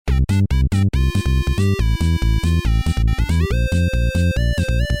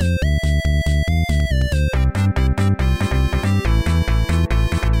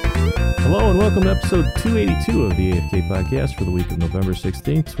episode 282 of the AFK podcast for the week of November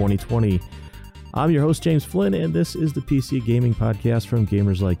 16th, 2020. I'm your host, James Flynn, and this is the PC Gaming Podcast from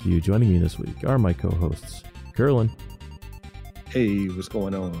Gamers Like You. Joining me this week are my co-hosts, Curlin. Hey, what's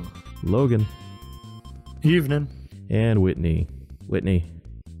going on? Logan. Evening. And Whitney. Whitney.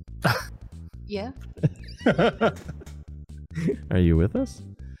 Yeah. Are you with us?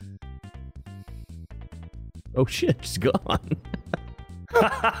 Oh shit, she's gone.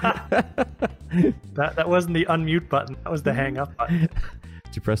 That wasn't the unmute button. That was the hang up button.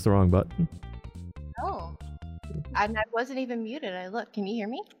 Did you press the wrong button? Oh. And I wasn't even muted. Can you hear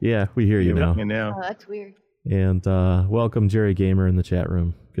me? Yeah, we hear you now. Oh, that's weird. And welcome Jerry Gamer in the chat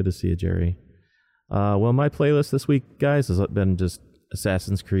room. Good to see you, Jerry. Well, my playlist this week, guys, has been just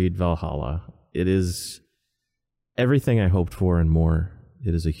Assassin's Creed Valhalla. It is everything I hoped for and more.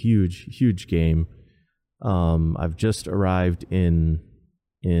 It is a huge, huge game. I've just arrived in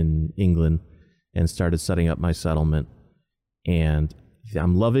England and started setting up my settlement, and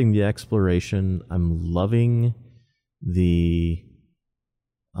I'm loving the exploration. I'm loving the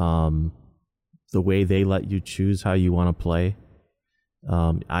way they let you choose how you want to play.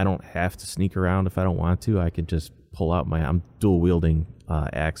 I don't have to sneak around if I don't want to. I could just pull out I'm dual wielding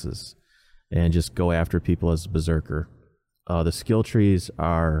axes and just go after people as a berserker. The skill trees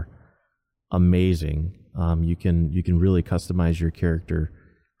are amazing. You can really customize your character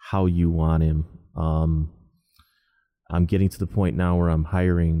how you want him. I'm getting to the point now where I'm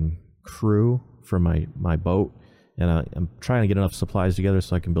hiring crew for my boat, and I'm trying to get enough supplies together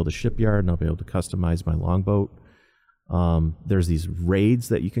so I can build a shipyard and I'll be able to customize my longboat. There's these raids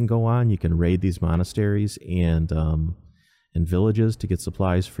that you can go on. You can raid these monasteries and villages to get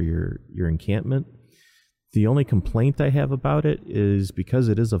supplies for your encampment. The only complaint I have about it is because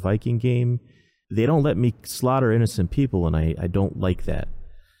it is a Viking game, they don't let me slaughter innocent people, and I don't like that.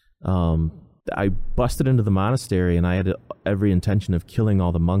 I busted into the monastery, and I had every intention of killing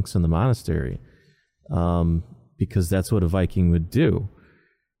all the monks in the monastery, because that's what a Viking would do.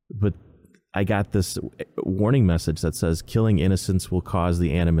 But I got this warning message that says killing innocents will cause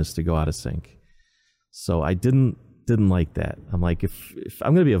the animus to go out of sync. So I didn't like that. I'm like, if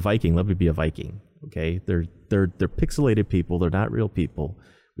I'm going to be a Viking, let me be a Viking. Okay, they're pixelated people. They're not real people.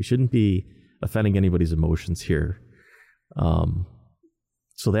 We shouldn't be offending anybody's emotions here.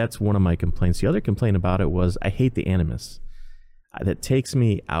 So that's one of my complaints. The other complaint about it was I hate the animus. That takes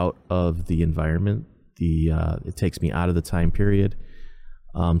me out of the environment. It takes me out of the time period.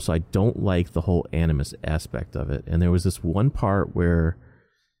 So I don't like the whole animus aspect of it. And there was this one part where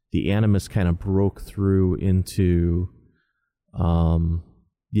the animus kind of broke through into,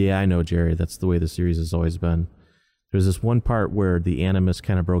 yeah, I know, Jerry, that's the way the series has always been. There's this one part where the animus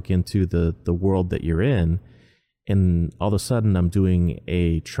kind of broke into the world that you're in, and all of a sudden I'm doing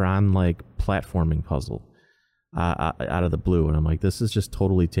a Tron-like platforming puzzle out of the blue, and I'm like, this is just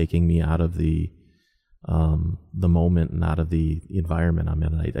totally taking me out of the moment and out of the environment I'm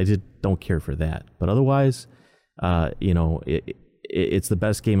in. I just don't care for that. But otherwise, it's the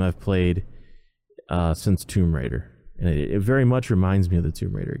best game I've played since Tomb Raider. And it very much reminds me of the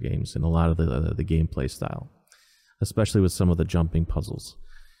Tomb Raider games in a lot of the gameplay style, especially with some of the jumping puzzles,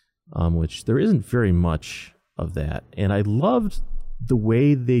 which there isn't very much of that. And I loved the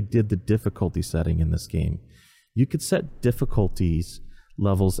way they did the difficulty setting in this game. You could set difficulties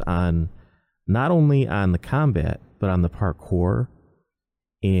levels on not only on the combat, but on the parkour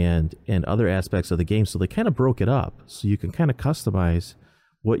and other aspects of the game. So they kind of broke it up so you can kind of customize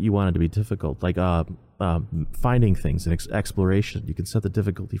what you wanted to be difficult, like finding things and exploration. You can set the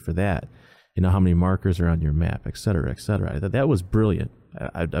difficulty for that. You know how many markers are on your map, et cetera, et cetera. That was brilliant.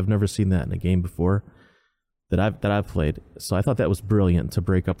 I've never seen that in a game before that I've played. So I thought that was brilliant to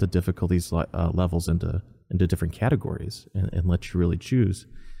break up the difficulties levels into different categories and let you really choose.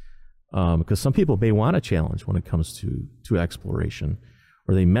 Because some people may want a challenge when it comes to exploration,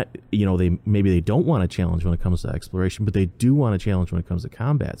 or maybe they don't want a challenge when it comes to exploration, but they do want a challenge when it comes to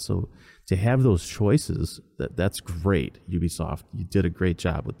combat. So to have those choices, that's great. Ubisoft, you did a great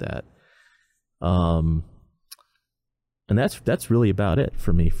job with that. And that's really about it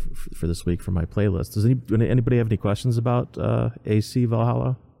for me for this week for my playlist. Does anybody have any questions about AC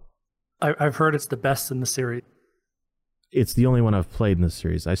Valhalla? I've heard it's the best in the series. It's the only one I've played in the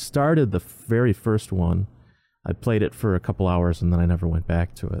series. I started the very first one. I played it for a couple hours and then I never went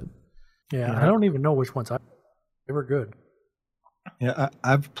back to it. Yeah, I don't even know which ones. They were good. Yeah,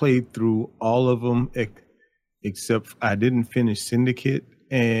 I've played through all of them except I didn't finish Syndicate,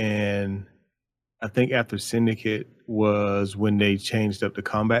 and I think after Syndicate was when they changed up the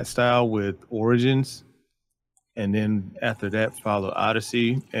combat style with Origins, and then after that followed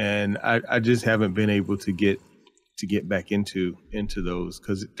Odyssey, and I just haven't been able to get back into those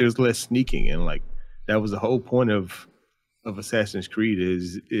because there's less sneaking, and like that was the whole point of Assassin's Creed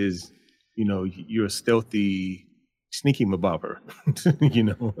is you're a stealthy sneaky mabobber,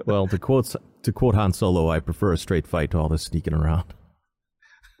 Well, to quote Han Solo, I prefer a straight fight to all this sneaking around.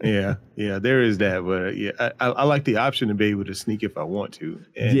 Yeah, there is that, but I like the option to be able to sneak if I want to.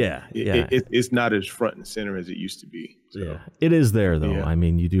 And it's not as front and center as it used to be. So. Yeah, it is there though. Yeah. I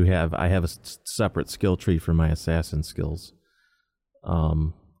mean, I have a separate skill tree for my assassin skills.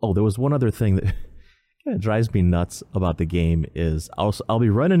 There was one other thing that kind of drives me nuts about the game is I'll be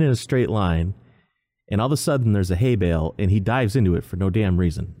running in a straight line, and all of a sudden there's a hay bale, and he dives into it for no damn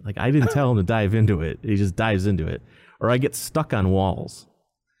reason. Like I didn't tell him to dive into it; he just dives into it. Or I get stuck on walls.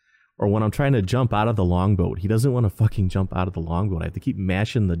 Or when I'm trying to jump out of the longboat, he doesn't want to fucking jump out of the longboat. I have to keep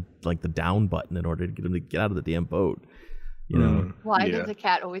mashing the down button in order to get him to get out of the damn boat. You know. Why does the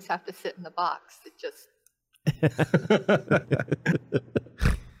cat always have to sit in the box? It just.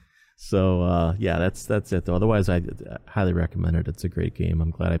 So that's it though. Otherwise, I highly recommend it. It's a great game. I'm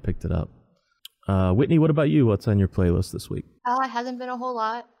glad I picked it up. Whitney, what about you? What's on your playlist this week? It hasn't been a whole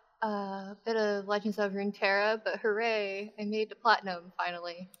lot. A bit of Legends of Runeterra, but hooray! I made the platinum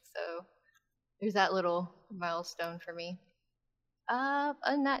finally. So there's that little milestone for me. Other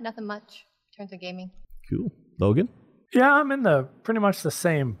than that, nothing much in terms of gaming. Cool. Logan? Yeah, I'm in pretty much the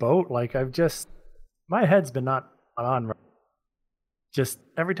same boat. Like my head's been not on. Just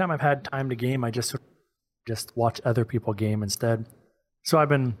every time I've had time to game, I just watch other people game instead. So I've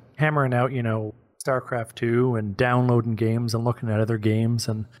been hammering out, StarCraft 2 and downloading games and looking at other games,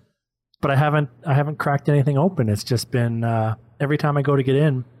 but I haven't cracked anything open. It's just been every time I go to get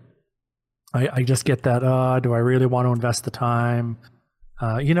in, I just get that, do I really want to invest the time?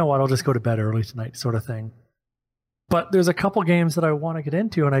 You know what, I'll just go to bed early tonight sort of thing. But there's a couple games that I want to get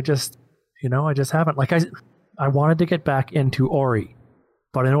into, and I just haven't. Like I wanted to get back into Ori,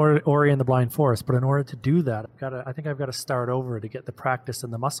 but Ori and the Blind Forest. But in order to do that, I think I've got to start over to get the practice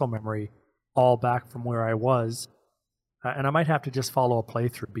and the muscle memory all back from where I was. And I might have to just follow a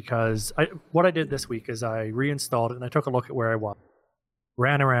playthrough because what I did this week is I reinstalled it and I took a look at where I was.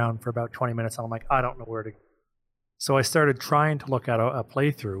 Ran around for about 20 minutes and I'm like, I don't know where to go. So I started trying to look at a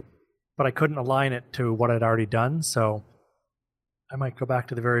playthrough, but I couldn't align it to what I'd already done. So I might go back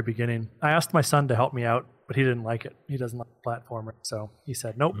to the very beginning. I asked my son to help me out, but he didn't like it. He doesn't like platformer. So he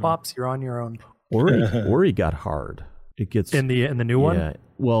said, nope, Pops, you're on your own. Ori got hard. It gets in the new one. Yeah.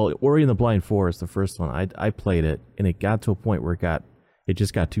 Well, Ori and the Blind Forest, the first one, I played it, and it got to a point where it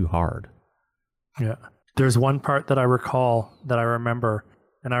just got too hard. Yeah. There's one part that I recall that I remember,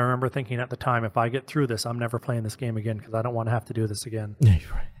 and I remember thinking at the time, if I get through this, I'm never playing this game again because I don't want to have to do this again. And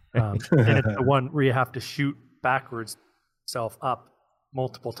it's the one where you have to shoot backwards yourself up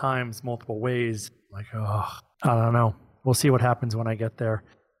multiple times, multiple ways. Like, I don't know. We'll see what happens when I get there.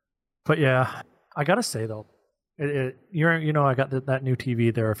 But yeah, I gotta say though, I got that new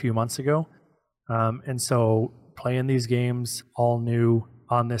TV there a few months ago, and so playing these games all new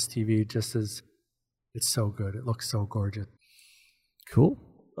on this TV it's so good. It looks so gorgeous. Cool.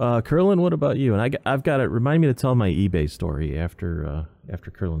 Curlin, what about you? And I've got it. Remind me to tell my eBay story after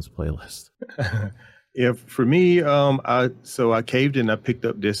Curlin's playlist. Yeah, for me, I caved in. I picked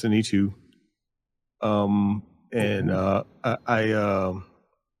up Destiny 2, and I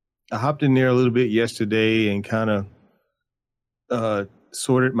hopped in there a little bit yesterday and kind of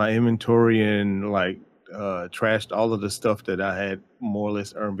sorted my inventory and trashed all of the stuff that I had more or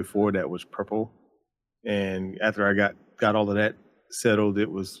less earned before that was purple. And after I got all of that settled, it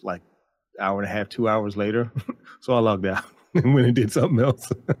was like an hour and a half, 2 hours later. So I logged out and went and did something else.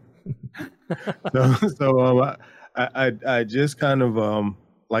 I just kind of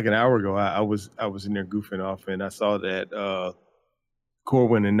like an hour ago, I was in there goofing off, and I saw that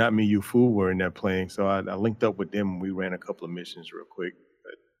Corwin and Not Me You Fool were in there playing. So I linked up with them and we ran a couple of missions real quick.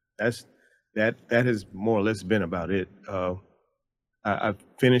 But that has more or less been about it. I've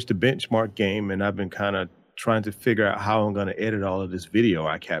finished the benchmark game, and I've been kind of trying to figure out how I'm going to edit all of this video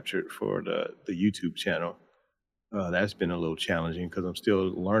I captured for the YouTube channel. That's been a little challenging because I'm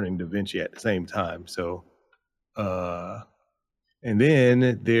still learning DaVinci at the same time. So, and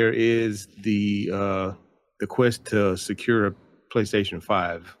then there is the quest to secure a PlayStation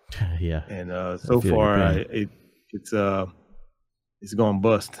 5. Yeah. And so far, it's gone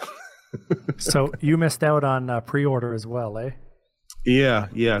bust. So you missed out on pre-order as well, eh? Yeah,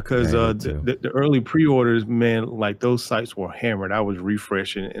 because the early pre-orders, man, like those sites were hammered. I was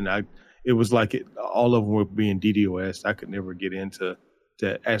refreshing, and it was like all of them were being DDoS. I could never get into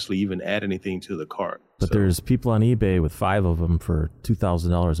to actually even add anything to the cart. But So, there's people on eBay with 5 of them for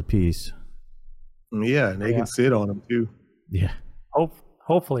 $2,000 a piece. yeah, and they Yeah. can sit on them too. Yeah.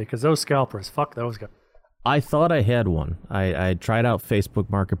 Hopefully, because those scalpers, fuck those guys. I thought I had one. I tried out Facebook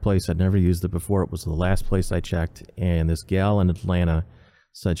Marketplace. I'd never used it before. It was the last place I checked, and this gal in Atlanta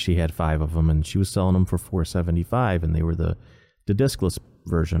said she had 5 of them, and she was selling them for $475, and they were the discless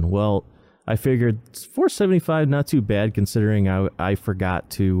version. Well, I figured $475 not too bad considering I forgot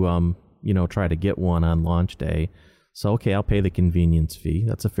to try to get one on launch day. So okay, I'll pay the convenience fee.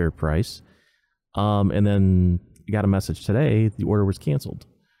 That's a fair price. And then I got a message today. The order was canceled.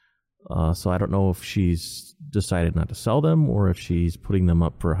 So I don't know if she's decided not to sell them or if she's putting them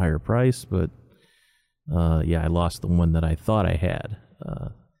up for a higher price. But I lost the one that I thought I had.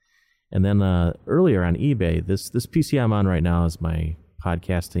 And then earlier on eBay, this PC I'm on right now is my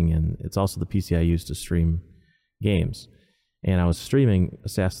podcasting, and it's also the PC I use to stream games. And I was streaming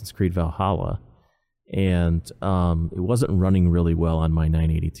Assassin's Creed Valhalla, and it wasn't running really well on my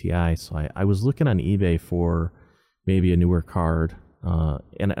 980 Ti. So I was looking on eBay for maybe a newer card.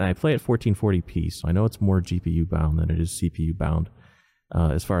 And I play at 1440p, so I know it's more GPU bound than it is CPU bound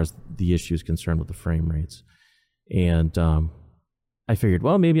as far as the issue is concerned with the frame rates. And I figured,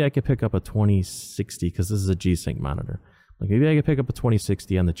 well, maybe I could pick up a 2060 because this is a G-Sync monitor. Like maybe I could pick up a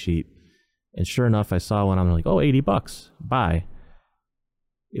 2060 on the cheap. And sure enough, I saw one. I'm like, oh, $80, buy.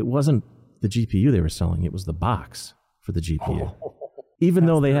 It wasn't the GPU they were selling; it was the box for the GPU. Even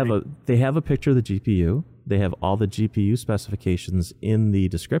though they have a picture of the GPU, they have all the GPU specifications in the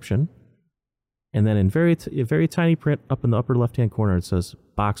description, and then in very tiny print up in the upper left-hand corner, it says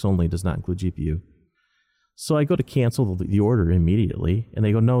box only, does not include GPU. So I go to cancel the order immediately, and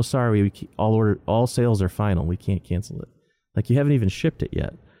they go, no, sorry, all sales are final. We can't cancel it. Like, you haven't even shipped it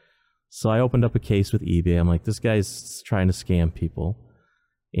yet. So I opened up a case with eBay. I'm like, this guy's trying to scam people.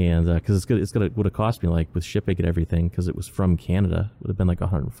 And because would have cost me, like, with shipping and everything, because it was from Canada, would have been like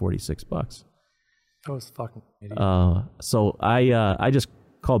 $146. That was fucking idiot. So I just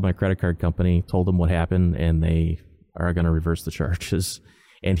called my credit card company, told them what happened, and they are going to reverse the charges.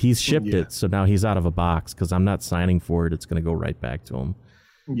 And he's shipped it, so now he's out of a box because I'm not signing for it. It's going to go right back to him.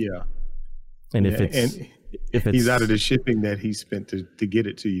 Yeah. And if he's out of the shipping that he spent to get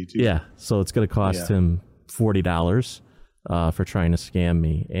it to you too. Yeah, so it's going to cost him $40 for trying to scam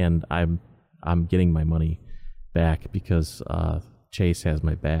me, and I'm getting my money back because Chase has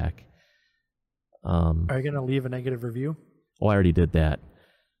my back. Are you going to leave a negative review? Oh, I already did that.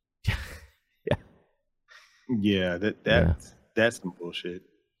 Yeah, that's some bullshit.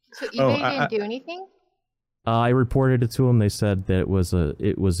 So eBay didn't do anything? I reported it to them. They said that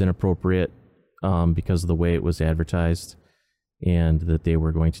it was inappropriate because of the way it was advertised, and that they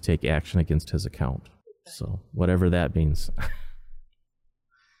were going to take action against his account. So whatever that means.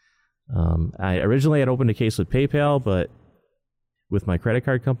 I originally had opened a case with PayPal, but with my credit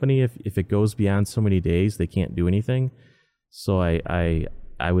card company, if it goes beyond so many days, they can't do anything. So I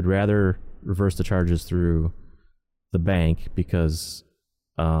would rather reverse the charges through the bank because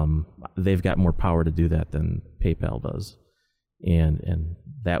they've got more power to do that than PayPal does, and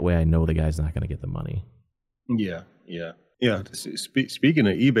that way I know the guy's not going to get the money. Yeah. Speaking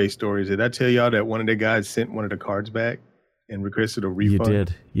of eBay stories, did I tell y'all that one of the guys sent one of the cards back and requested a refund? You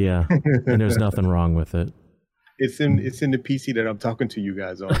did, yeah. And there's nothing wrong with it. It's in the PC that I'm talking to you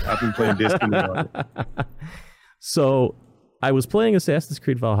guys on. I've been playing Destiny on it. So I was playing Assassin's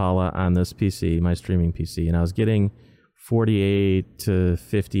Creed Valhalla on this PC, my streaming PC, and I was getting 48 to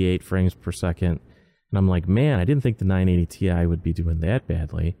 58 frames per second. And I'm like, man, I didn't think the 980 Ti would be doing that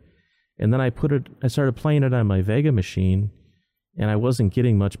badly. And then I started playing it on my Vega machine, and I wasn't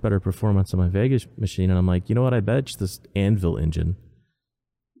getting much better performance on my Vega machine. And I'm like, you know what? I bet it's this Anvil engine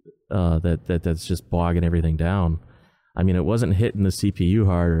that's just bogging everything down. I mean, it wasn't hitting the CPU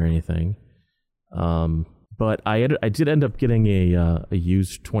hard or anything. But I did end up getting a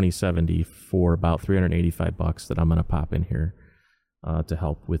used 2070 for about $385 that I'm going to pop in here to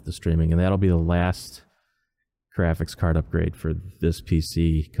help with the streaming. And that'll be the last graphics card upgrade for this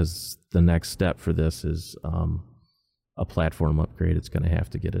PC, because the next step for this is a platform upgrade. It's going to have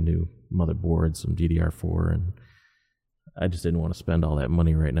to get a new motherboard, some DDR4, and I just didn't want to spend all that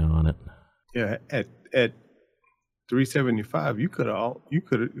money right now on it. Yeah, at 375, you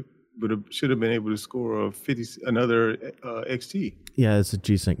should have been able to score another XT. Yeah, it's a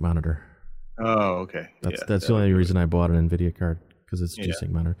G-Sync monitor. Oh, okay. That's the only reason I bought an NVIDIA card, because it's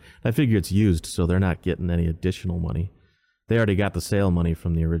G-Sync monitor. I figure it's used, so they're not getting any additional money. They already got the sale money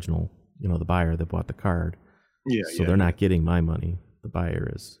from the original, the buyer that bought the card. Yeah. So they're not getting my money. The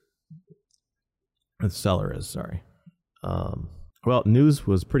buyer is. The seller is, sorry. Well, news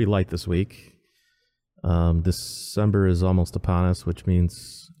was pretty light this week. December is almost upon us, which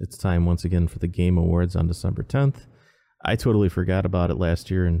means it's time once again for the Game Awards on December 10th. I totally forgot about it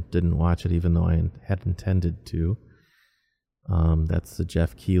last year and didn't watch it, even though I had intended to. That's the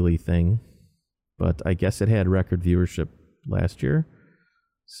Jeff Keighley thing. But I guess it had record viewership last year.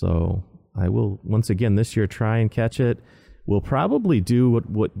 So I will, once again, this year try and catch it. We'll probably do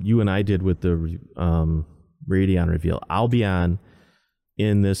what you and I did with the Radeon reveal. I'll be on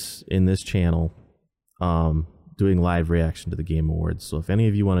in this channel doing live reaction to the Game Awards. So if any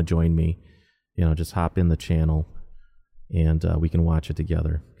of you want to join me, just hop in the channel and we can watch it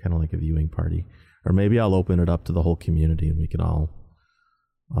together, kind of like a viewing party. Or maybe I'll open it up to the whole community and we can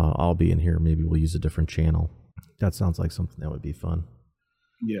all be in here. Maybe we'll use a different channel. That sounds like something that would be fun.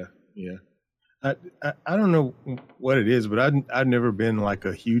 Yeah. I don't know what it is, but I've never been like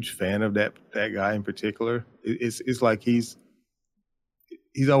a huge fan of that guy in particular. It's like he's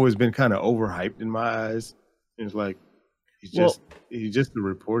always been kind of overhyped in my eyes. It's like he's just a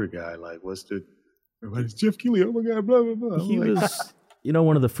reporter guy. Like, everybody's Jeff Keighley, oh my god, blah blah blah. He was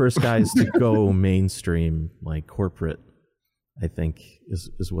one of the first guys to go mainstream, like corporate, I think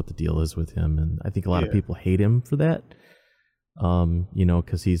is what the deal is with him. And I think a lot of people hate him for that.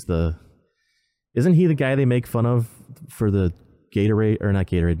 Because isn't he the guy they make fun of for the Gatorade, or not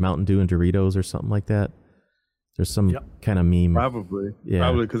Gatorade, Mountain Dew and Doritos or something like that? There's some kind of meme. Probably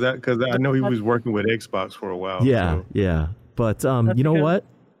because I know he was working with Xbox for a while. Yeah. But you know what?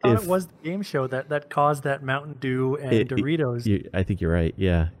 It was the game show that caused that Mountain Dew and Doritos. I think you're right.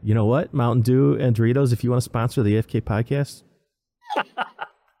 Yeah. You know what? Mountain Dew and Doritos, if you want to sponsor the FK podcast,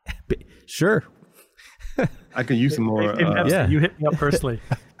 sure. I can use some more. You hit me up personally.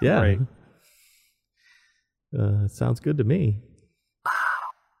 Yeah. Right. Sounds good to me.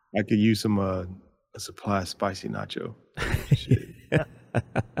 I could use some a supply of spicy nacho.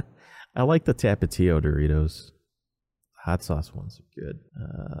 I like the Tapatio Doritos. Hot sauce ones are good.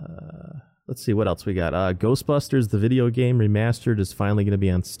 Let's see what else we got. Ghostbusters, the video game remastered, is finally going to be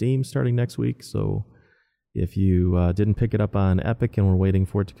on Steam starting next week. So if you didn't pick it up on Epic and we're waiting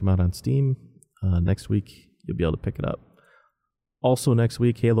for it to come out on Steam, next week you'll be able to pick it up. Also next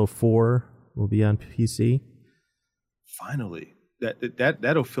week, Halo 4 will be on PC. Finally.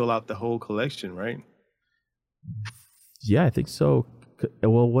 That'll fill out the whole collection, right? Yeah, I think so.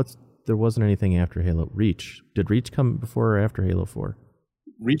 Well, there wasn't anything after Halo. Reach. Did Reach come before or after Halo 4?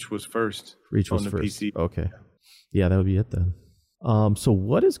 Reach was first. Reach was on the first. PC. Okay. Yeah, that would be it then. So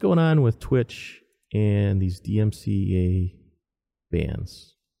what is going on with Twitch and these DMCA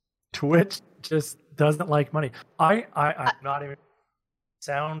bans? Twitch just doesn't like money. I'm not even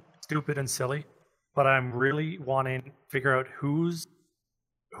sound stupid and silly, but I'm really wanting to figure out who's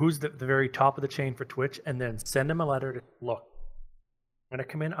the very top of the chain for Twitch, and then send them a letter to look. I'm going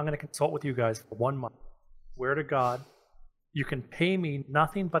to come in. I'm going to consult with you guys for 1 month. Swear to God, you can pay me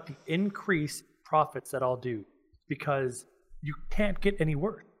nothing but the increased profits that I'll do, because you can't get any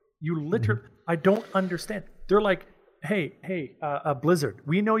worse. You literally, I don't understand. They're like, hey, Blizzard,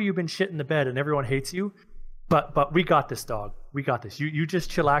 we know you've been shitting the bed and everyone hates you, but we got this, dog. We got this. You just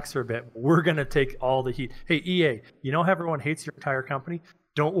chillax for a bit. We're going to take all the heat. Hey, EA, you know how everyone hates your entire company?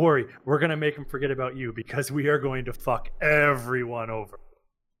 Don't worry. We're going to make them forget about you, because we are going to fuck everyone over.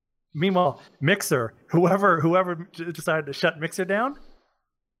 Meanwhile, Mixer, whoever decided to shut Mixer down,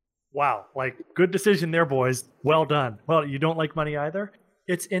 wow, like, good decision there, boys. Well done. Well, you don't like money either?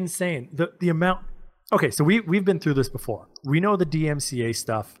 It's insane. The amount. Okay, so we've been through this before. We know the DMCA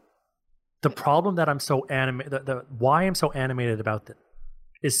stuff. The problem that I'm so why I'm so animated about this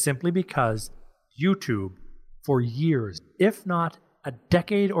is simply because YouTube, for years, if not a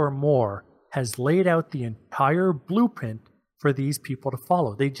decade or more, has laid out the entire blueprint for these people to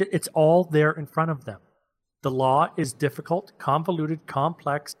follow. It's all there in front of them. The law is difficult, convoluted,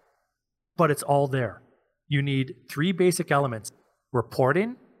 complex, but it's all there. You need 3 basic elements: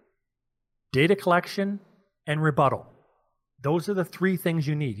 reporting, data collection, and rebuttal. Those are the 3 things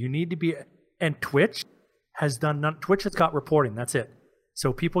you need. You need to be, and Twitch has got reporting. That's it.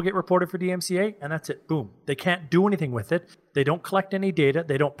 So people get reported for DMCA, and that's it. Boom. They can't do anything with it. They don't collect any data.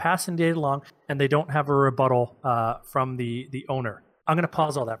 They don't pass any data along, and they don't have a rebuttal from the owner. I'm going to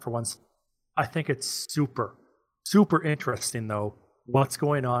pause all that for once. I think it's super, super interesting, though, what's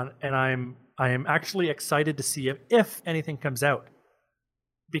going on, and I am actually excited to see if anything comes out,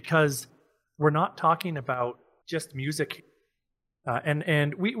 because we're not talking about just music.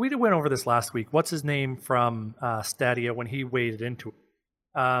 And we went over this last week. What's his name from Stadia when he waded into it?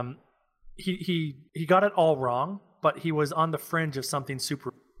 He got it all wrong, but he was on the fringe of something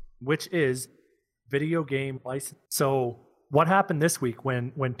super, which is video game license. So what happened this week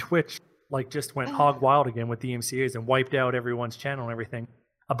when Twitch like just went hog wild again with DMCA's and wiped out everyone's channel and everything.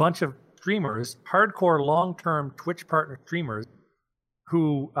 A bunch of streamers, hardcore long-term Twitch partner streamers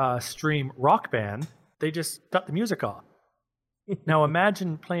who stream Rock Band, they just cut the music off. Now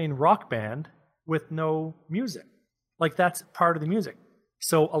imagine playing Rock Band with no music. Like that's part of the music.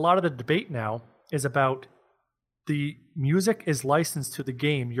 So a lot of the debate now is about the music is licensed to the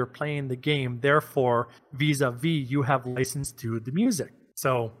game. You're playing the game. Therefore, vis-a-vis, you have license to the music.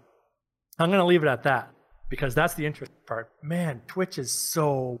 So I'm going to leave it at that because that's the interesting part. Man, Twitch is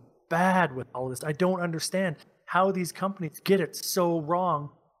so bad with all this. I don't understand how these companies get it so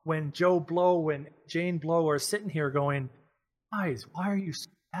wrong when Joe Blow and Jane Blow are sitting here going, guys, why are you so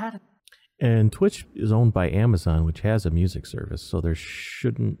bad at it? And Twitch is owned by Amazon, which has a music service. So there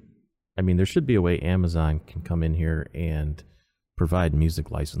should be a way Amazon can come in here and provide music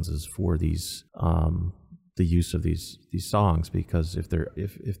licenses for these, the use of these songs. Because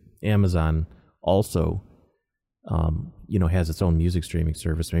if Amazon also, has its own music streaming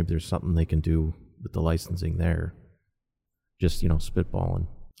service, maybe there's something they can do with the licensing there. Just, spitballing.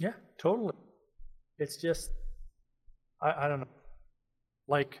 Yeah, totally. It's just, I don't know.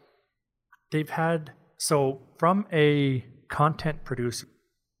 Like, they've had, so from a content producer,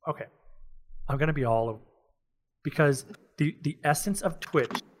 okay, I'm going to be all over, because the essence of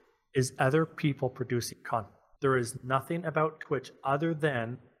Twitch is other people producing content. There is nothing about Twitch other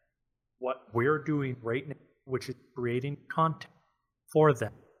than what we're doing right now, which is creating content for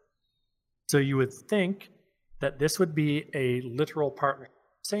them. So you would think that this would be a literal partnership.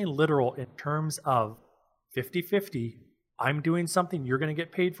 I'm saying literal in terms of 50-50. I'm doing something, you're going to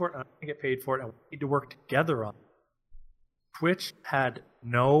get paid for it, I'm going to get paid for it, and we need to work together on it. Twitch had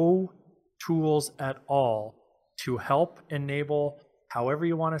no tools at all to help enable, however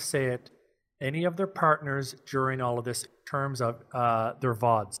you want to say it, any of their partners during all of this in terms of their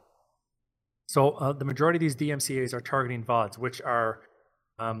VODs. So the majority of these DMCAs are targeting VODs, which are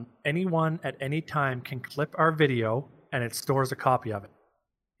anyone at any time can clip our video and it stores a copy of it.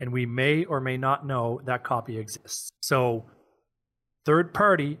 And we may or may not know that copy exists. So third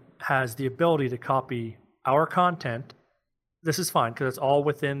party has the ability to copy our content. This is fine because it's all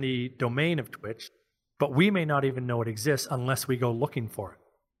within the domain of Twitch, but we may not even know it exists unless we go looking for it.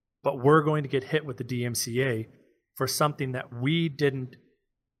 But we're going to get hit with the DMCA for something that we didn't,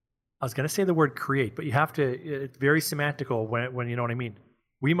 I was going to say the word create, but you have to, it's very semantical when you know what I mean.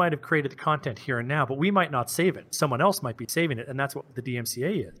 We might have created the content here and now, but we might not save it. Someone else might be saving it, and that's what the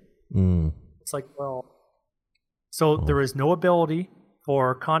DMCA is. It's like, well, so there is no ability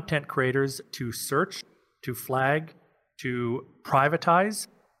for content creators to search, to flag, to privatize.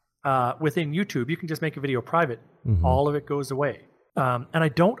 Within YouTube, you can just make a video private. All of it goes away. And I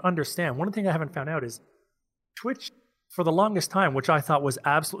don't understand. One thing I haven't found out is Twitch, for the longest time, which I thought was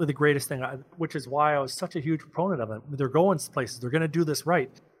absolutely the greatest thing, which is why I was such a huge proponent of it. They're going places. They're going to do this right.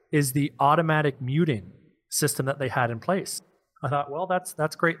 Is the automatic muting system that they had in place. I thought, well,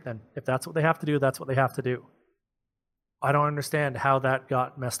 that's great then. If that's what they have to do, that's what they have to do. I don't understand how that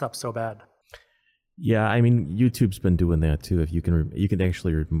got messed up so bad. Yeah, I mean, YouTube's been doing that too. If you can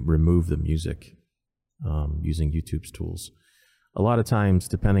actually remove the music using YouTube's tools. A lot of times,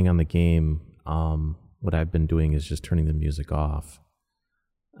 depending on the game, what I've been doing is just turning the music off,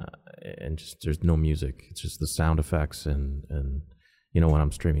 and just there's no music. It's just the sound effects and when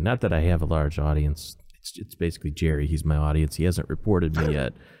I'm streaming. Not that I have a large audience. It's basically Jerry. He's my audience. He hasn't reported me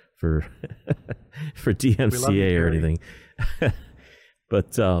yet for for DMCA or anything.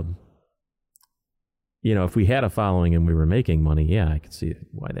 But if we had a following and we were making money, yeah, I could see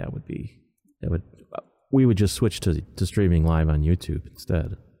why that would be. We would just switch to streaming live on YouTube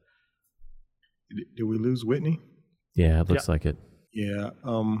instead. Did we lose Whitney? Yeah, it looks like it. Yeah.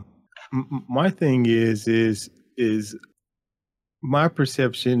 My thing is my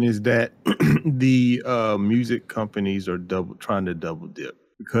perception is that the music companies are trying to double dip,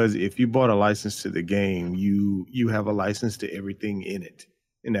 because if you bought a license to the game, you have a license to everything in it,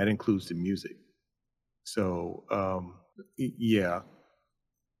 and that includes the music. So yeah,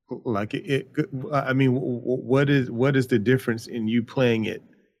 like I mean, what is the difference in you playing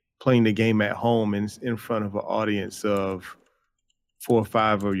the game at home in front of an audience of 4 or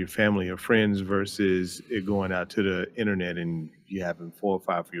 5 of your family or friends versus it going out to the internet and you having 4 or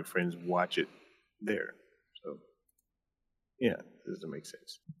 5 of your friends watch it there? So yeah, it doesn't make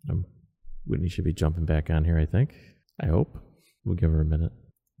sense. Whitney should be jumping back on here, I think. I hope. We'll give her a minute.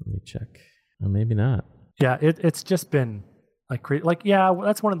 Let me check. Maybe not. Yeah, it's just been like yeah,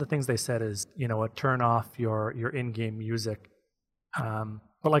 that's one of the things they said is, turn off your in-game music.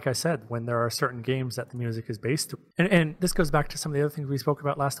 But like I said, when there are certain games that the music is based, and this goes back to some of the other things we spoke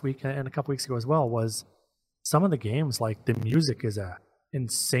about last week and a couple weeks ago as well, was some of the games, like the music is a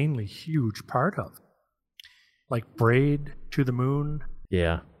insanely huge part of. Like Braid, To the Moon.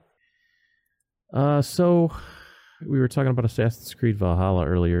 Yeah. So we were talking about Assassin's Creed Valhalla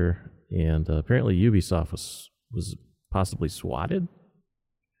earlier, and apparently Ubisoft was possibly swatted.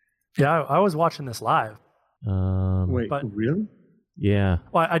 Yeah, I was watching this live. Wait, but- really? Yeah.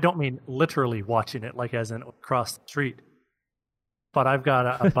 Well, I don't mean literally watching it, like as in across the street. But I've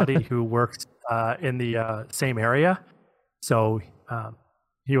got a buddy who works in the same area. So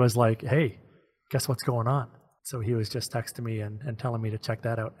he was like, hey, guess what's going on? So he was just texting me and telling me to check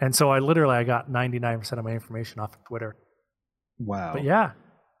that out. And so I got 99% of my information off of Twitter. Wow. But yeah,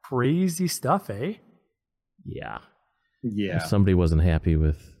 crazy stuff, eh? Yeah. Yeah. If somebody wasn't happy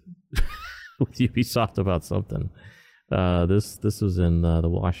with with Ubisoft about something. This was in the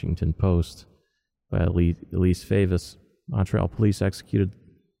Washington Post by Elise Favis. Montreal police executed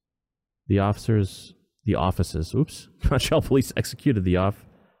the offices. Oops. Montreal police executed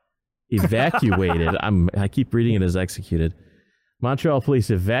evacuated. I keep reading it as executed. Montreal police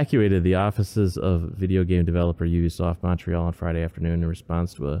evacuated the offices of video game developer Ubisoft Montreal on Friday afternoon in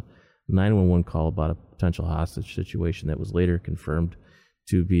response to a 911 call about a potential hostage situation that was later confirmed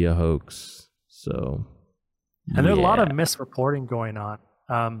to be a hoax. So, and there's a lot of misreporting going on.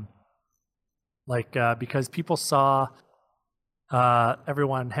 Because people saw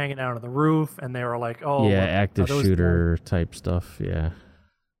everyone hanging out on the roof, and they were like, "Oh, yeah, active shooter type stuff." Yeah,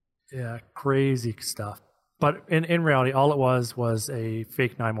 crazy stuff. But in reality, all it was a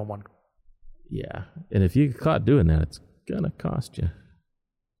fake 911. Yeah, and if you get caught doing that, it's gonna cost you.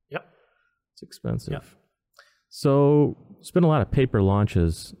 Yep, it's expensive. Yep. So it's been a lot of paper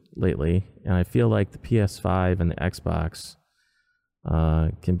launches lately, and I feel like the PS5 and the Xbox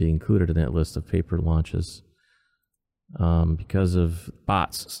can be included in that list of paper launches because of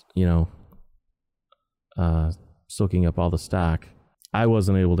bots, soaking up all the stock. I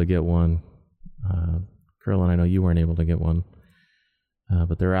wasn't able to get one. Carolyn, I know you weren't able to get one,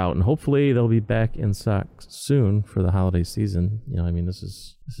 but they're out, and hopefully they'll be back in stock soon for the holiday season. This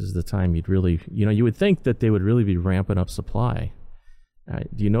is the time you'd really, you would think that they would really be ramping up supply.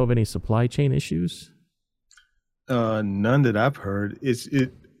 Do you know of any supply chain issues? None that I've heard.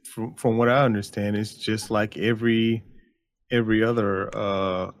 From what I understand, it's just like every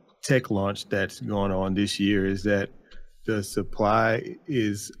other tech launch that's going on this year, is that the supply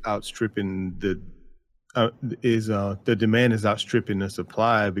is outstripping the demand is outstripping the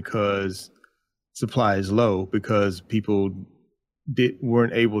supply because supply is low, because people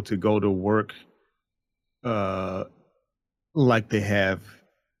weren't able to go to work like they have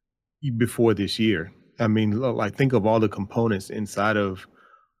before this year. I mean, like, think of all the components inside of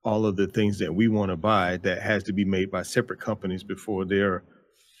all of the things that we want to buy that has to be made by separate companies before they're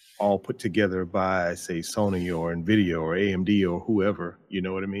all put together by, say, Sony or Nvidia or AMD or whoever. You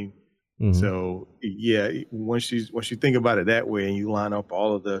know what I mean? Mm-hmm. So yeah, once you think about it that way, and you line up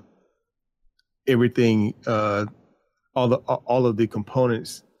all of the everything, all of the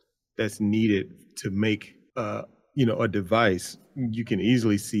components that's needed to make a device, you can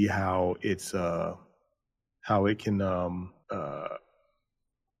easily see how it's how it can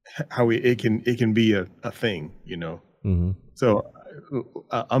be a thing, Mm-hmm. So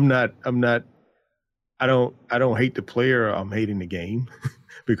I don't hate the player. I'm hating the game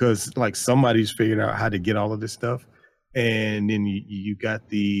because, like, somebody's figured out how to get all of this stuff, and then you got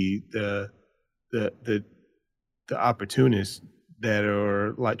the opportunists that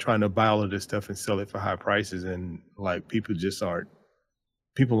are like trying to buy all of this stuff and sell it for high prices, and like people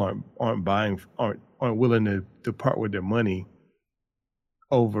aren't willing to part with their money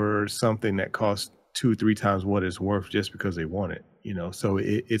over something that costs 2-3 times what it's worth just because they want it, So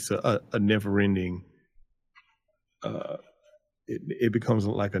it's a never-ending. It becomes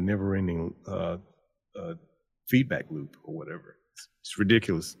like a never-ending feedback loop or whatever. It's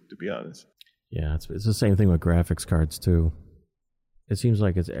ridiculous, to be honest. Yeah, it's the same thing with graphics cards too. It seems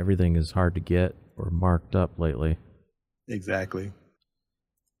like everything is hard to get or marked up lately. Exactly.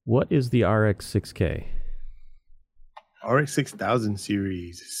 What is the RX 6K? RX 6000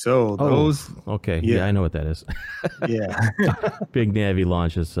 series. So those. Okay. Yeah, I know what that is. Yeah. Big Navi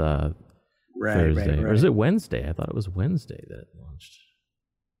launches Thursday. Right. Or is it Wednesday? I thought it was Wednesday that it launched.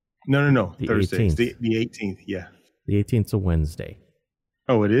 No. The Thursday. 18th. The 18th. Yeah. The 18th is a Wednesday.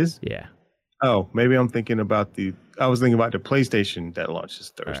 Oh, it is? Yeah. Oh, maybe I'm thinking about I was thinking about the PlayStation that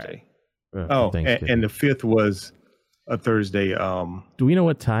launches Thursday. Right. And the 5th was a Thursday. Do we know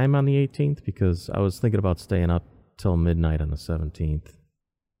what time on the 18th? Because I was thinking about staying up till midnight on the 17th.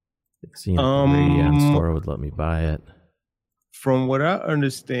 Seeing if the Radeon store would let me buy it. From what I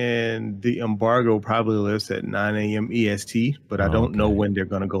understand, the embargo probably lifts at 9 a.m. EST, but I don't know when they're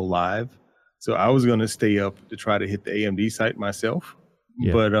going to go live. So I was going to stay up to try to hit the AMD site myself.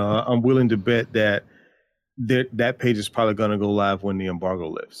 Yeah. But I'm willing to bet that that page is probably going to go live when the embargo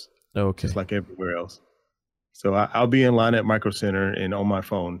lifts. Okay. Just like everywhere else. So I'll be in line at Micro Center and on my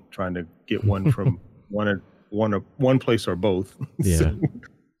phone trying to get one from one place or both. Yeah. So,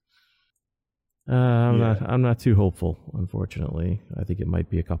 I'm not too hopeful, unfortunately. I think it might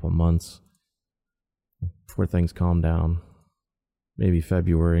be a couple months before things calm down. Maybe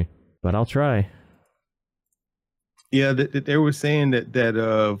February, but I'll try. Yeah, they were saying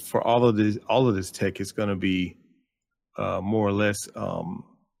that for all of this tech, it's going to be more or less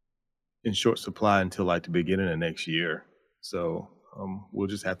in short supply until like the beginning of next year. So we'll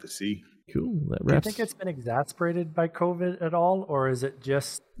just have to see. Cool. That Do you think it's been exacerbated by COVID at all, or is it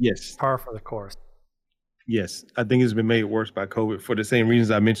just par for the course? Yes, I think it's been made worse by COVID for the same reasons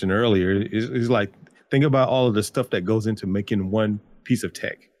I mentioned earlier. It's like, think about all of the stuff that goes into making one piece of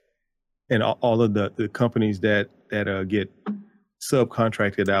tech, and all of the companies that get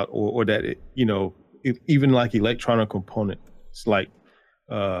subcontracted out, or that even like electronic components like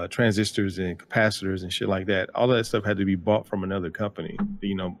transistors and capacitors and shit like that. All of that stuff had to be bought from another company.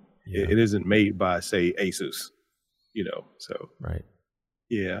 It isn't made by, say, Asus. So right.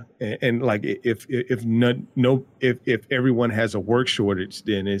 Yeah, and like if everyone has a work shortage,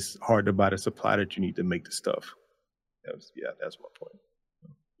 then it's hard to buy the supply that you need to make the stuff. That's my point.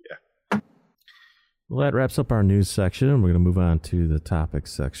 Yeah. Well, that wraps up our news section. We're going to move on to the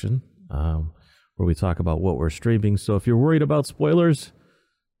topics section, where we talk about what we're streaming. So if you're worried about spoilers,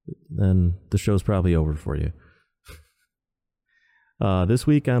 then the show's probably over for you. This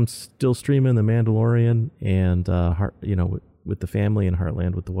week I'm still streaming The Mandalorian and with the family and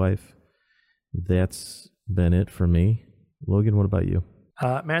Heartland with the wife. That's been it for me. Logan, what about you?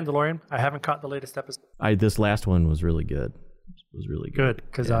 Mandalorian. I haven't caught the latest episode. This last one was really good. It was really good. Good,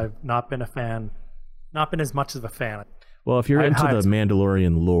 because I've not been a fan. Not been as much of a fan. Well, if you're into the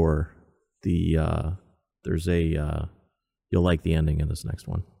Mandalorian lore, there's you'll like the ending of this next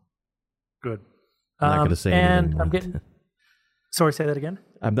one. Good. I'm not going to say anything more. Sorry, say that again?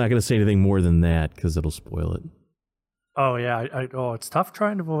 I'm not going to say anything more than that because it'll spoil it. Oh, yeah. It's tough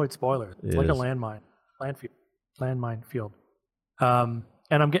trying to avoid spoilers. It's like a landmine field. And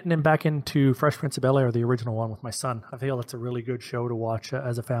I'm getting him back into Fresh Prince of Bel-Air, the original one, with my son. I feel it's a really good show to watch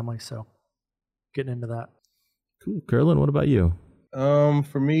as a family, so getting into that. Cool. Curlin, what about you?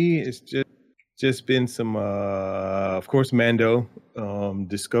 For me, it's just been some, of course, Mando,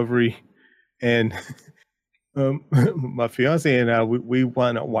 Discovery, and my fiance and I, we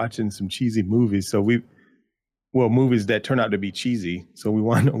wound up watching some cheesy movies. So movies that turn out to be cheesy. So we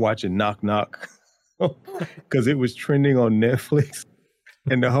wound up watching Knock Knock because it was trending on Netflix.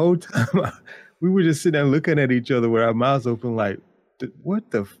 And the whole time we were just sitting there looking at each other with our mouths open, like, what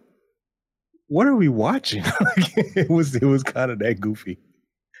are we watching? It was kind of that goofy,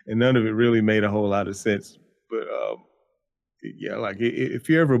 and none of it really made a whole lot of sense. But like if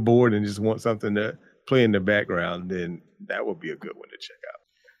you're ever bored and just want something to play in the background, then that would be a good one to check out.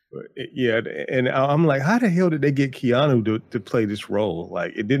 But and I'm like, how the hell did they get Keanu to play this role?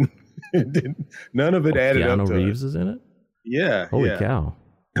 Like it didn't none of it added up. Keanu to Reeves is in it? Yeah. Holy cow.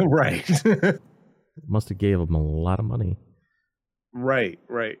 Right. Must have gave him a lot of money. Right.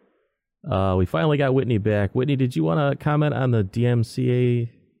 We finally got Whitney back. Whitney, did you want to comment on the DMCA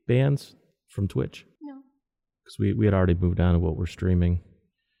bans from Twitch? No. Because we had already moved on to what we're streaming.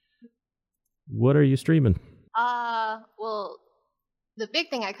 What are you streaming? Well, the big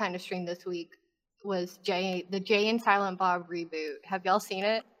thing I kind of streamed this week was the Jay and Silent Bob reboot. Have y'all seen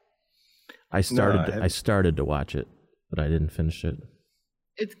it? I started to watch it, but I didn't finish it.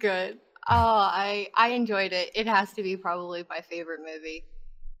 It's good. Oh, I enjoyed it. It has to be probably my favorite movie.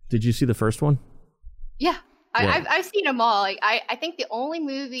 Did you see the first one? Yeah. I've seen them all. Like I think the only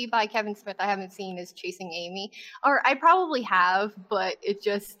movie by Kevin Smith I haven't seen is Chasing Amy. Or I probably have, but it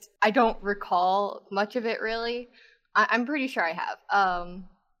just I don't recall much of it really. I'm pretty sure I have.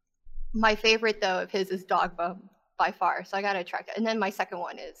 My favorite though of his is Dogma by far, so I gotta track that. And then my second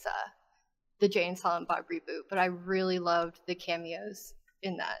one is the Jay and Silent Bob reboot. But I really loved the cameos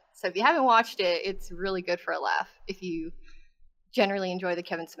in that. So if you haven't watched it, it's really good for a laugh if you generally enjoy the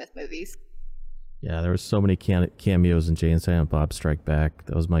Kevin Smith movies. Yeah, there were so many cameos in Jay and Silent Bob Strike Back.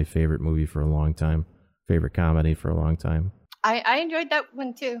 That was my favorite movie for a long time. Favorite comedy for a long time. I enjoyed that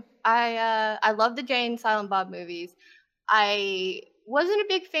one too. I love the Jay and Silent Bob movies. I wasn't a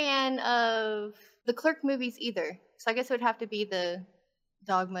big fan of the Clerk movies either. So I guess it would have to be the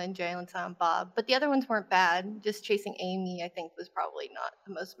Dogma and Jay and Silent Bob, but the other ones weren't bad. Just Chasing Amy, I think, was probably not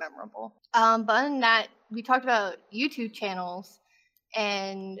the most memorable. But other than that, we talked about YouTube channels,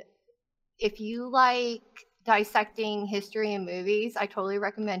 and if you like dissecting history and movies, I totally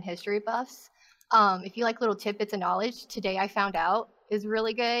recommend History Buffs. If you like little tidbits of knowledge, Today I Found Out is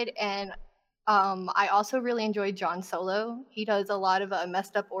really good, and I also really enjoy John Solo. He does a lot of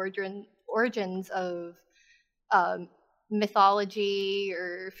messed up origins of mythology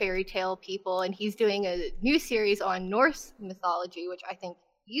or fairy tale people, and he's doing a new series on Norse mythology, which I think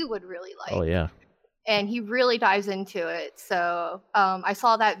you would really like. Oh yeah. And he really dives into it. So I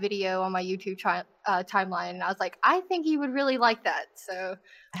saw that video on my YouTube timeline, and I was like, I think he would really like that. So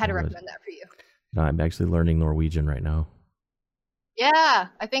I had to recommend that for you. No, I'm actually learning Norwegian right now. Yeah,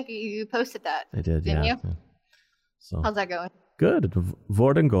 I think you posted that. I did, didn't yeah. you? So how's that going? good.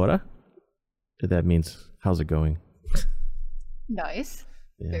 Hvordan går det? That means how's it going? Nice.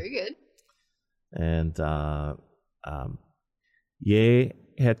 Yeah. Very good. And jeg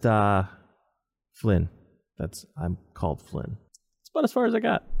heter Flynn. I'm called Flynn. It's about as far as I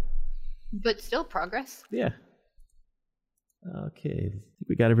got. But still progress. Yeah. Okay. I think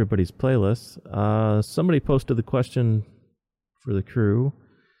we got everybody's playlist. Somebody posted the question for the crew: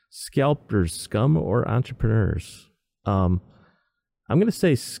 scalpers, scum, or entrepreneurs? I'm going to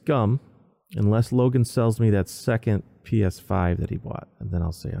say scum, unless Logan sells me that second PS5 that he bought, and then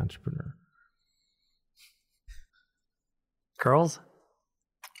I'll say entrepreneur. Girls?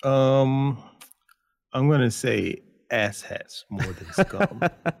 I'm gonna say asshats more than scum.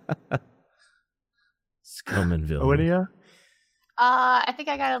 Scum and villain. What do you? I think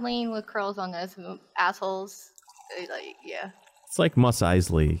I gotta lean with curls on this. Assholes. Like, yeah. It's like Mos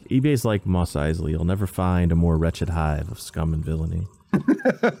Eisley. eBay's like Mos Eisley. You'll never find a more wretched hive of scum and villainy.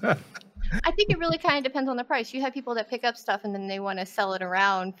 I think it really kind of depends on the price. You have people that pick up stuff and then they want to sell it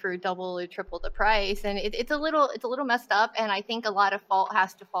around for double or triple the price, and it's a little messed up. And I think a lot of fault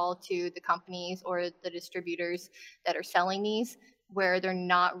has to fall to the companies or the distributors that are selling these, where they're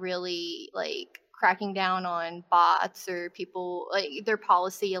not really like cracking down on bots or people. Like, their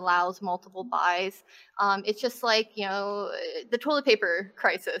policy allows multiple buys. It's just like, you know, the toilet paper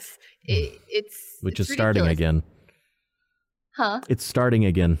crisis. Which is ridiculous. starting again. Huh? It's starting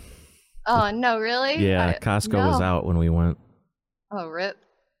again. Oh, no, really? Yeah, Costco was out when we went. Oh, rip.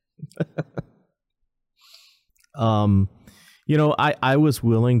 You know, I was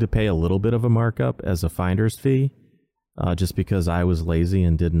willing to pay a little bit of a markup as a finder's fee, just because I was lazy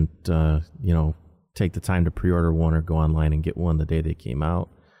and didn't, you know, take the time to pre-order one or go online and get one the day they came out.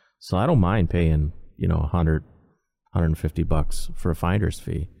 So I don't mind paying, you know, $150 for a finder's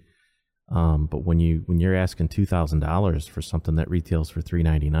fee. But when you're asking $2,000 for something that retails for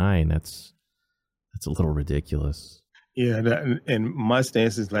 $399, that's a little ridiculous. Yeah, and my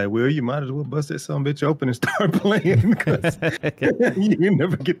stance is like, well, you might as well bust that son of a bitch open and start playing, because you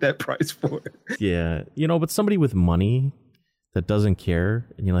never get that price for it. Yeah, you know, but somebody with money that doesn't care,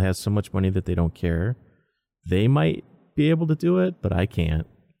 and, you know, has so much money that they don't care, they might be able to do it, but I can't.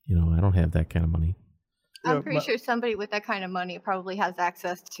 You know, I don't have that kind of money. I'm pretty sure somebody with that kind of money probably has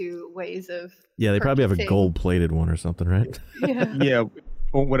access to ways of. Yeah, they probably have a purchasing. gold-plated one or something, right? Yeah. Yeah.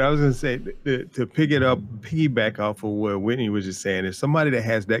 Well, what I was going to say, to piggyback off of what Whitney was just saying, is somebody that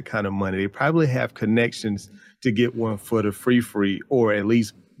has that kind of money, they probably have connections to get one for the free, or at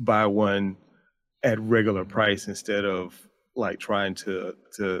least buy one at regular price instead of like trying to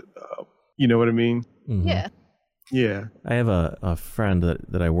you know what I mean? Mm-hmm. Yeah. Yeah. I have a friend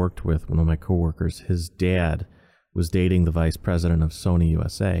that I worked with, one of my coworkers. His dad was dating the vice president of Sony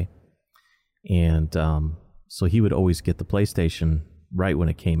USA. And so he would always get the PlayStation right when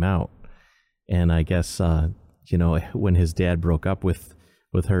it came out. And I guess, you know, when his dad broke up with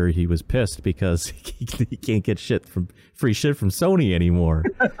her, he was pissed because he can't get free shit from Sony anymore.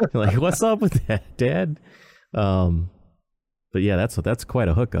 Like, what's up with that, Dad? But yeah, that's quite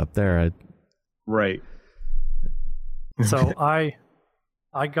a hookup there. Right. So I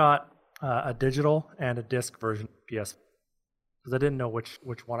got a digital and a disc version of PS because I didn't know which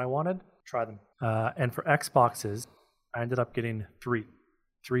one I wanted. Try them. And for Xboxes, I ended up getting three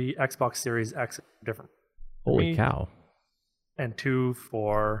Xbox Series X different. Holy cow. And 2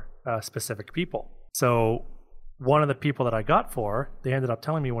 for specific people. So one of the people that I got for, they ended up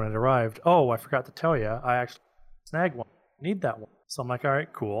telling me when it arrived, oh, I forgot to tell you, I actually snagged one. I need that one. So I'm like, all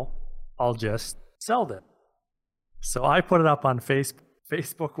right, cool. I'll just sell them. So I put it up on Facebook.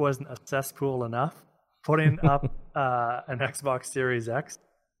 Facebook wasn't a cesspool enough. Putting up an Xbox Series X.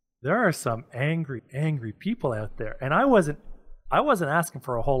 There are some angry people out there. And I wasn't asking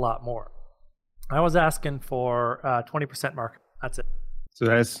for a whole lot more. I was asking for 20% markup. That's it. So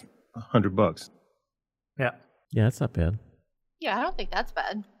that's $100. Yeah. Yeah, that's not bad. Yeah, I don't think that's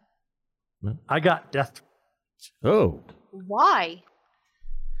bad. I got death Oh, Why?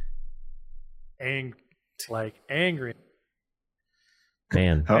 angry.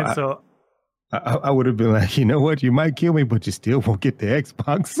 man. Oh, And so I would have been like, you know what? You might kill me, but you still won't get the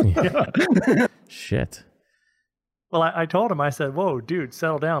Xbox. Shit. well, I told him, I said, whoa, dude,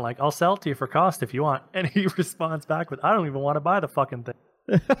 settle down. Like, I'll sell it to you for cost if you want. And he responds back with, I don't even want to buy the fucking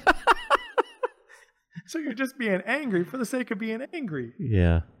thing. So you're just being angry for the sake of being angry.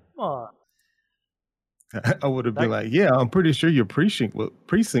 Yeah. Come on. I would have been like, yeah, I'm pretty sure your precinct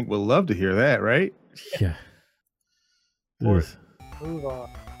would love to hear that, right? Yeah. Or- Ugh. Move on.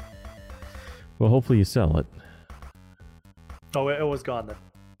 Well, hopefully you sell it. Oh, it was gone then.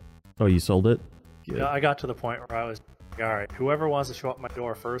 Oh, you sold it? Good. Yeah, I got to the point where I was, all right, whoever wants to show up my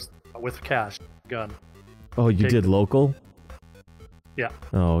door first with cash, gun. Oh, you Take did it. local? Yeah.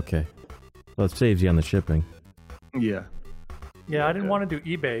 Oh, okay. Well, it saves you on the shipping. Yeah. Yeah, I didn't want to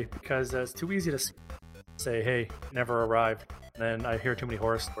do eBay because it's too easy to say, hey, never arrived. And then I hear too many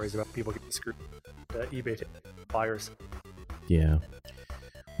horror stories about people getting screwed. eBay buyers. Yeah.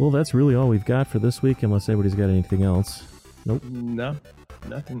 Well, that's really all we've got for this week, unless anybody's got anything else. Nope. No,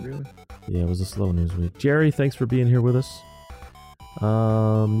 nothing really. Yeah, it was a slow news week. Jerry, thanks for being here with us.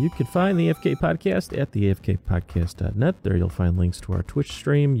 You can find the AFK Podcast at theafkpodcast.net. There you'll find links to our Twitch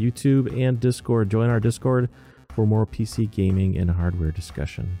stream, YouTube, and Discord. Join our Discord for more PC gaming and hardware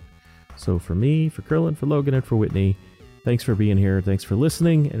discussion. So for me, for Curlin, for Logan, and for Whitney, thanks for being here. Thanks for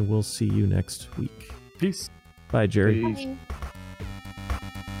listening, and we'll see you next week. Peace. Bye, Jerry. Peace. Bye.